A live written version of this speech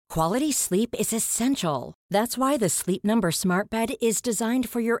Quality sleep is essential. That's why the Sleep Number Smart Bed is designed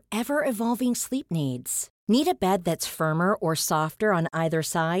for your ever-evolving sleep needs. Need a bed that's firmer or softer on either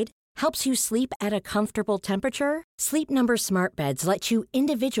side? Helps you sleep at a comfortable temperature? Sleep Number Smart Beds let you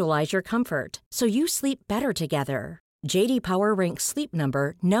individualize your comfort, so you sleep better together. J.D. Power ranks Sleep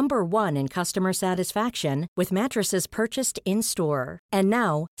Number number 1 in customer satisfaction with mattresses purchased in-store. And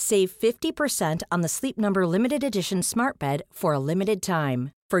now, save 50% on the Sleep Number Limited Edition Smart Bed for a limited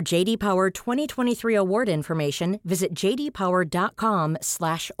time. For J.D. Power 2023 award information, visit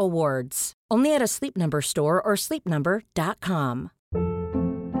jdpower.com/awards. Only at a Sleep Number store or sleepnumber.com.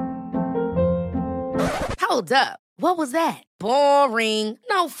 Hold up. What was that? Boring.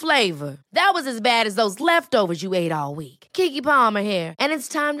 No flavor. That was as bad as those leftovers you ate all week. Keke Palmer here, and it's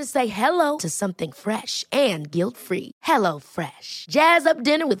time to say hello to something fresh and guilt-free. Hello Fresh. Jazz up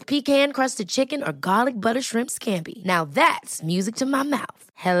dinner with pecan-crusted chicken or garlic butter shrimp scampi. Now that's music to my mouth.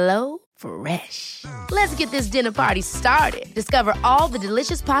 Hello Fresh. Let's get this dinner party started. Discover all the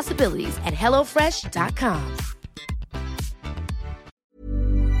delicious possibilities at hellofresh.com.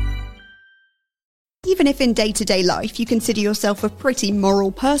 Even if in day-to-day life you consider yourself a pretty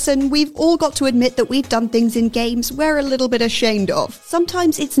moral person, we've all got to admit that we've done things in games we're a little bit ashamed of.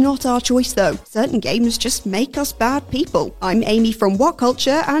 Sometimes it's not our choice though. Certain games just make us bad people. I'm Amy from What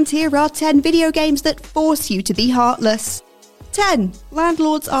Culture, and here are 10 video games that force you to be heartless. 10.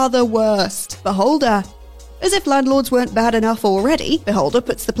 Landlords are the worst. Beholder. As if landlords weren't bad enough already, Beholder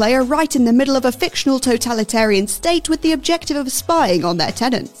puts the player right in the middle of a fictional totalitarian state with the objective of spying on their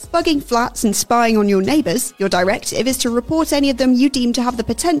tenants. Bugging flats and spying on your neighbours, your directive is to report any of them you deem to have the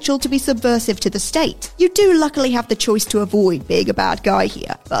potential to be subversive to the state. You do luckily have the choice to avoid being a bad guy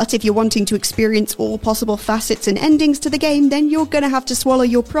here, but if you're wanting to experience all possible facets and endings to the game, then you're gonna have to swallow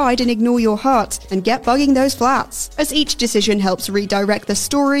your pride and ignore your heart, and get bugging those flats. As each decision helps redirect the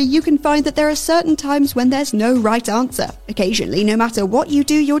story, you can find that there are certain times when there's no right answer. Occasionally, no matter what you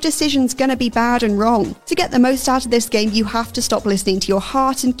do, your decision's gonna be bad and wrong. To get the most out of this game, you have to stop listening to your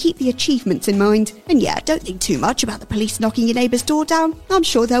heart and keep the achievements in mind. And yeah, don't think too much about the police knocking your neighbour's door down. I'm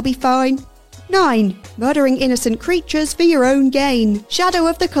sure they'll be fine. 9. Murdering innocent creatures for your own gain. Shadow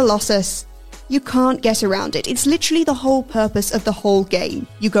of the Colossus. You can't get around it. It's literally the whole purpose of the whole game.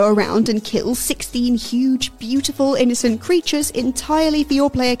 You go around and kill 16 huge, beautiful, innocent creatures entirely for your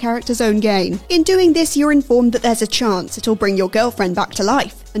player character's own gain. In doing this, you're informed that there's a chance it'll bring your girlfriend back to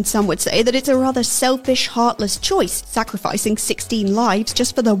life. And some would say that it's a rather selfish, heartless choice, sacrificing 16 lives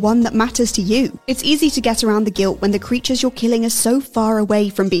just for the one that matters to you. It's easy to get around the guilt when the creatures you're killing are so far away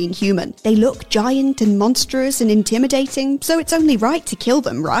from being human. They look giant and monstrous and intimidating, so it's only right to kill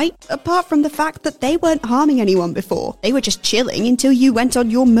them, right? Apart from the fact that they weren't harming anyone before. They were just chilling until you went on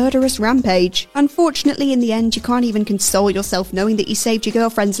your murderous rampage. Unfortunately, in the end, you can't even console yourself knowing that you saved your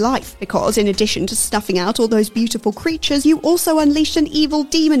girlfriend's life, because in addition to snuffing out all those beautiful creatures, you also unleashed an evil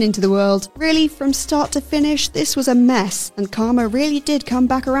demon into the world. Really, from start to finish, this was a mess, and karma really did come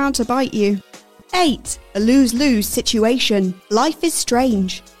back around to bite you. 8. A lose-lose situation. Life is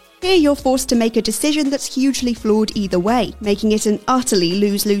strange. Here you're forced to make a decision that's hugely flawed either way, making it an utterly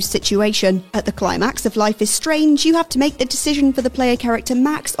lose-lose situation. At the climax of Life is Strange, you have to make the decision for the player character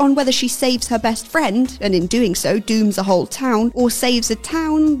Max on whether she saves her best friend, and in doing so dooms a whole town, or saves a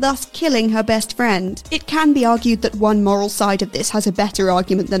town, thus killing her best friend. It can be argued that one moral side of this has a better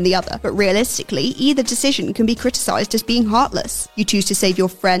argument than the other, but realistically, either decision can be criticised as being heartless. You choose to save your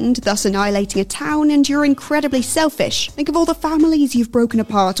friend, thus annihilating a town, and you're incredibly selfish. Think of all the families you've broken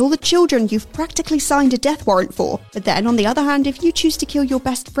apart, all the children you've practically signed a death warrant for. But then, on the other hand, if you choose to kill your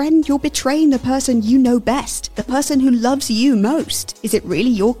best friend, you're betraying the person you know best, the person who loves you most. Is it really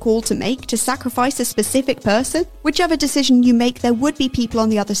your call to make, to sacrifice a specific person? Whichever decision you make, there would be people on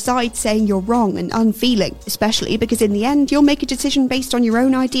the other side saying you're wrong and unfeeling, especially because in the end, you'll make a decision based on your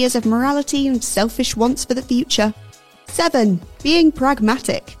own ideas of morality and selfish wants for the future. 7. Being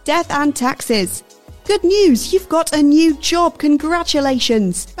pragmatic. Death and taxes. Good news, you've got a new job,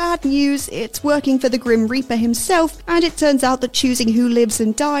 congratulations! Bad news, it's working for the Grim Reaper himself, and it turns out that choosing who lives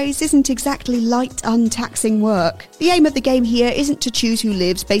and dies isn't exactly light, untaxing work. The aim of the game here isn't to choose who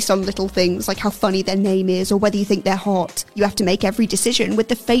lives based on little things like how funny their name is or whether you think they're hot. You have to make every decision with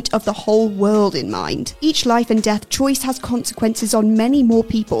the fate of the whole world in mind. Each life and death choice has consequences on many more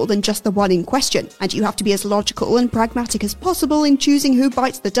people than just the one in question, and you have to be as logical and pragmatic as possible in choosing who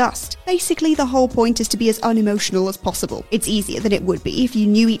bites the dust. Basically, the whole point is to be as unemotional as possible. It's easier than it would be if you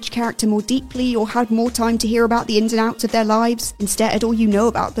knew each character more deeply or had more time to hear about the ins and outs of their lives. Instead, all you know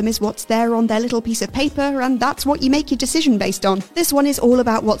about them is what's there on their little piece of paper, and that's what you make your decision based on. This one is all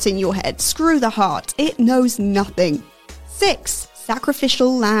about what's in your head. Screw the heart. It knows nothing. 6.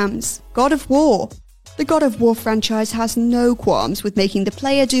 Sacrificial lambs. God of War. The God of War franchise has no qualms with making the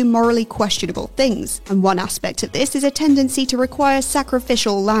player do morally questionable things, and one aspect of this is a tendency to require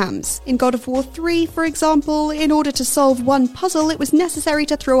sacrificial lambs. In God of War 3, for example, in order to solve one puzzle, it was necessary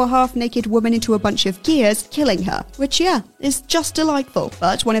to throw a half-naked woman into a bunch of gears, killing her, which, is just delightful.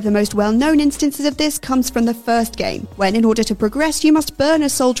 But one of the most well-known instances of this comes from the first game, when in order to progress, you must burn a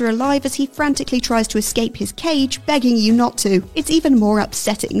soldier alive as he frantically tries to escape his cage, begging you not to. It's even more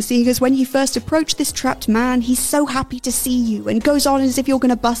upsetting, seeing as when you first approach this trapped man, he's so happy to see you and goes on as if you're going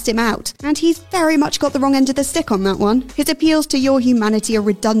to bust him out. And he's very much got the wrong end of the stick on that one. His appeals to your humanity are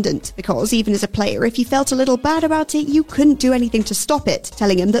redundant, because even as a player, if you felt a little bad about it, you couldn't do anything to stop it.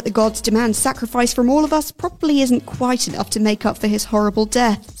 Telling him that the gods demand sacrifice from all of us probably isn't quite enough to make up for his horrible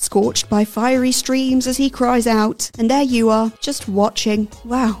death, scorched by fiery streams as he cries out. And there you are, just watching.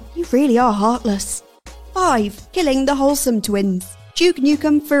 Wow, you really are heartless. 5. Killing the Wholesome Twins. Duke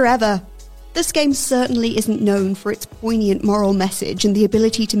Nukem Forever. This game certainly isn't known for its poignant moral message and the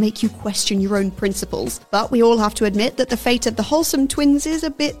ability to make you question your own principles, but we all have to admit that the fate of the Wholesome Twins is a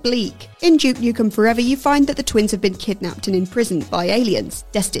bit bleak. In Duke Nukem Forever, you find that the twins have been kidnapped and imprisoned by aliens,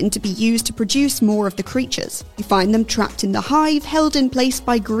 destined to be used to produce more of the creatures. You find them trapped in the hive, held in place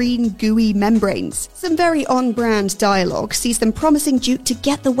by green, gooey membranes. Some very on-brand dialogue sees them promising Duke to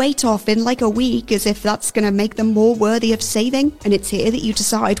get the weight off in like a week, as if that's going to make them more worthy of saving, and it's here that you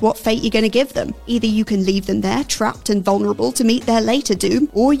decide what fate you're going to give them. Either you can leave them there, trapped and vulnerable to meet their later doom,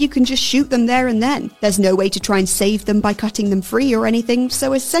 or you can just shoot them there and then. There's no way to try and save them by cutting them free or anything,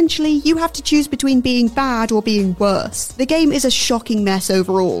 so essentially you have to choose between being bad or being worse. The game is a shocking mess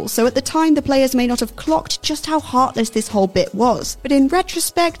overall, so at the time the players may not have clocked just how heartless this whole bit was, but in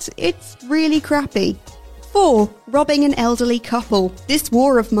retrospect, it's really crappy. 4. Robbing an elderly couple. This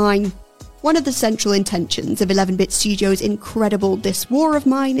War of Mine. One of the central intentions of 11-Bit Studios' incredible This War of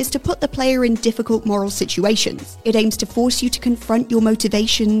Mine is to put the player in difficult moral situations. It aims to force you to confront your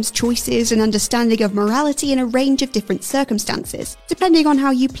motivations, choices, and understanding of morality in a range of different circumstances. Depending on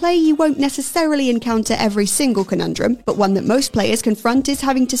how you play, you won't necessarily encounter every single conundrum, but one that most players confront is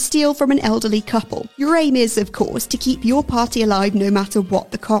having to steal from an elderly couple. Your aim is, of course, to keep your party alive no matter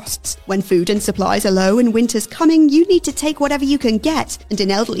what the costs. When food and supplies are low and winter's coming, you need to take whatever you can get, and an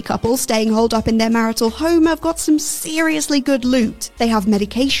elderly couple staying holed up in their marital home have got some seriously good loot. They have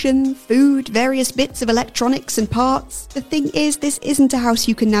medication, food, various bits of electronics and parts. The thing is, this isn't a house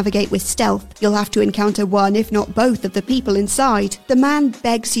you can navigate with stealth. You'll have to encounter one, if not both, of the people inside. The man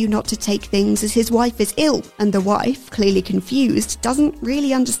begs you not to take things as his wife is ill, and the wife, clearly confused, doesn't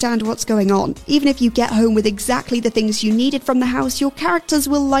really understand what's going on. Even if you get home with exactly the things you needed from the house, your characters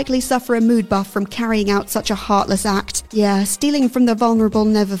will likely suffer a mood buff from carrying out such a heartless act. Yeah, stealing from the vulnerable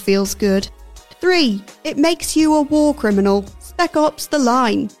never feels good. 3. It makes you a war criminal. Spec Ops: The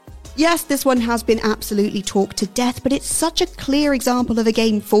Line. Yes, this one has been absolutely talked to death, but it's such a clear example of a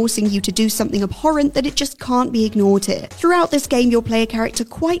game forcing you to do something abhorrent that it just can't be ignored here. Throughout this game, your player character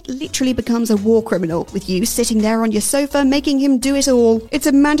quite literally becomes a war criminal, with you sitting there on your sofa making him do it all. It's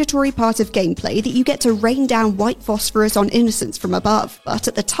a mandatory part of gameplay that you get to rain down white phosphorus on innocents from above, but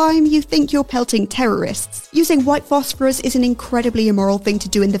at the time, you think you're pelting terrorists. Using white phosphorus is an incredibly immoral thing to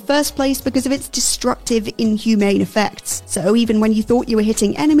do in the first place because of its destructive, inhumane effects. So even when you thought you were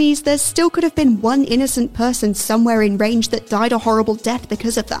hitting enemies, there still could have been one innocent person somewhere in range that died a horrible death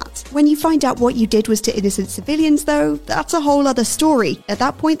because of that. When you find out what you did was to innocent civilians though, that's a whole other story. At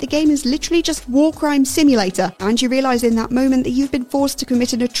that point the game is literally just War Crime Simulator, and you realise in that moment that you've been forced to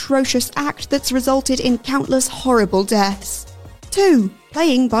commit an atrocious act that's resulted in countless horrible deaths. 2.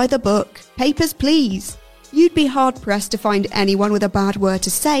 Playing by the book. Papers, Please. You'd be hard-pressed to find anyone with a bad word to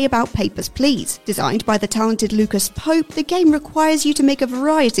say about Papers, Please. Designed by the talented Lucas Pope, the game requires you to make a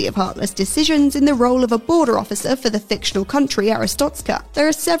variety of heartless decisions in the role of a border officer for the fictional country Aristotska. There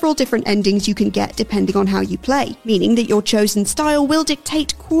are several different endings you can get depending on how you play, meaning that your chosen style will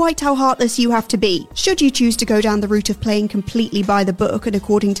dictate quite how heartless you have to be. Should you choose to go down the route of playing completely by the book and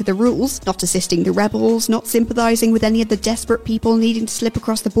according to the rules, not assisting the rebels, not sympathising with any of the desperate people needing to slip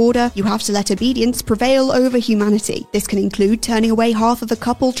across the border, you have to let obedience prevail over humanity. This can include turning away half of a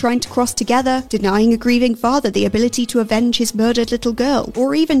couple trying to cross together, denying a grieving father the ability to avenge his murdered little girl,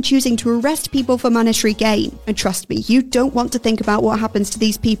 or even choosing to arrest people for monetary gain. And trust me, you don't want to think about what happens to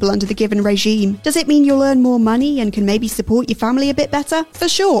these people under the given regime. Does it mean you'll earn more money and can maybe support your family a bit better? For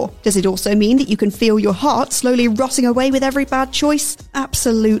sure. Does it also mean that you can feel your heart slowly rotting away with every bad choice?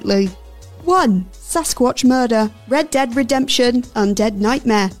 Absolutely. 1. Sasquatch Murder. Red Dead Redemption: Undead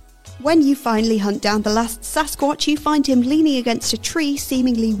Nightmare. When you finally hunt down the last Sasquatch, you find him leaning against a tree,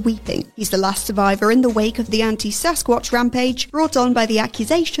 seemingly weeping. He's the last survivor in the wake of the anti-Sasquatch rampage, brought on by the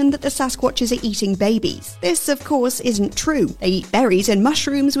accusation that the Sasquatches are eating babies. This, of course, isn't true. They eat berries and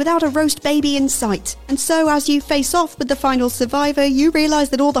mushrooms without a roast baby in sight. And so, as you face off with the final survivor, you realise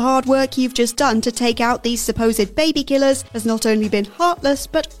that all the hard work you've just done to take out these supposed baby killers has not only been heartless,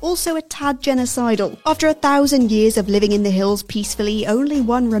 but also a tad genocidal. After 1,000 years of living in the hills peacefully, only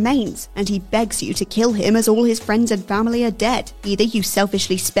one remains, and he begs you to kill him as all his friends and family are dead. Either you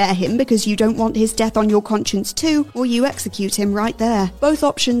selfishly spare him because you don't want his death on your conscience too, or you execute him right there. Both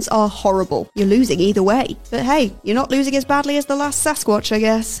options are horrible. You're losing either way. But hey, you're not losing as badly as the last Sasquatch, I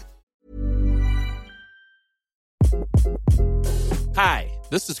guess. Hi,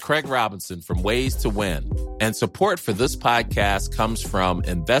 this is Craig Robinson from Ways to Win, and support for this podcast comes from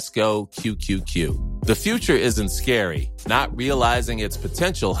Invesco QQQ. The future isn't scary. Not realizing its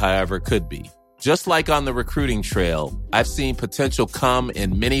potential, however, could be. Just like on the recruiting trail, I've seen potential come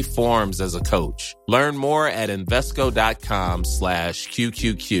in many forms as a coach. Learn more at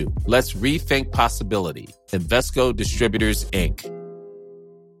Invesco.com/QQQ. Let's rethink possibility. Invesco Distributors, Inc.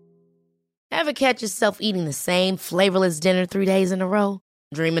 Ever catch yourself eating the same flavorless dinner 3 days in a row?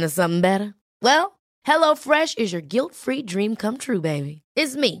 Dreaming of something better? Well, HelloFresh is your guilt-free dream come true, baby.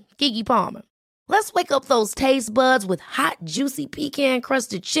 It's me, Keke Palmer. Let's wake up those taste buds with hot, juicy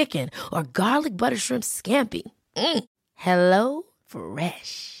pecan-crusted chicken or garlic butter shrimp scampi. Hello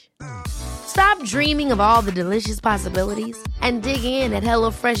Fresh. Stop dreaming of all the delicious possibilities and dig in at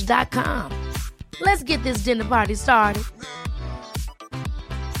HelloFresh.com. Let's get this dinner party started.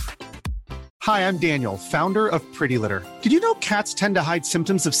 Hi, I'm Daniel, founder of Pretty Litter. Did you know cats tend to hide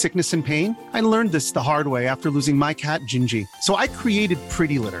symptoms of sickness and pain? I learned this the hard way after losing my cat, Gingy. So I created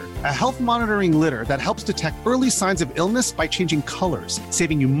Pretty Litter, a health monitoring litter that helps detect early signs of illness by changing colors,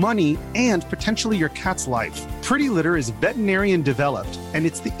 saving you money and potentially your cat's life. Pretty Litter is veterinarian developed, and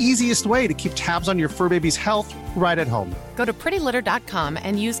it's the easiest way to keep tabs on your fur baby's health right at home. Go to prettylitter.com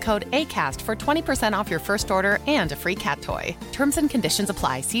and use code ACAST for 20% off your first order and a free cat toy. Terms and conditions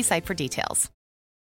apply. See site for details.